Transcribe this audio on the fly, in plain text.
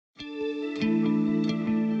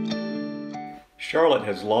Charlotte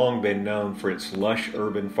has long been known for its lush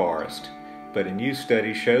urban forest, but a new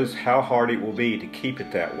study shows how hard it will be to keep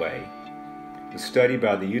it that way. The study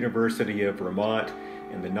by the University of Vermont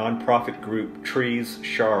and the nonprofit group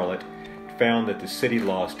TreesCharlotte found that the city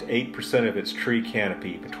lost 8% of its tree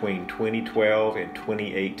canopy between 2012 and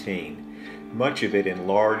 2018, much of it in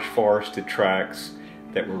large forested tracts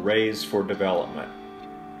that were raised for development.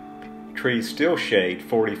 Trees still shade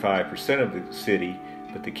 45% of the city,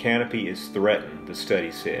 but the canopy is threatened, the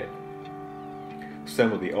study said.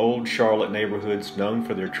 Some of the old Charlotte neighborhoods known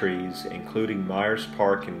for their trees, including Myers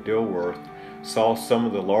Park and Dilworth, saw some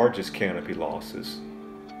of the largest canopy losses.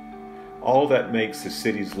 All that makes the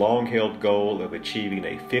city's long-held goal of achieving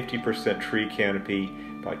a 50% tree canopy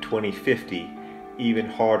by 2050 even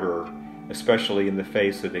harder, especially in the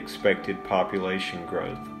face of expected population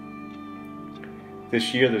growth.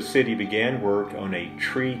 This year, the city began work on a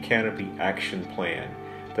tree canopy action plan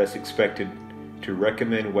that's expected to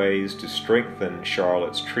recommend ways to strengthen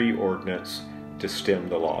Charlotte's tree ordinance to stem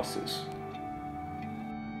the losses.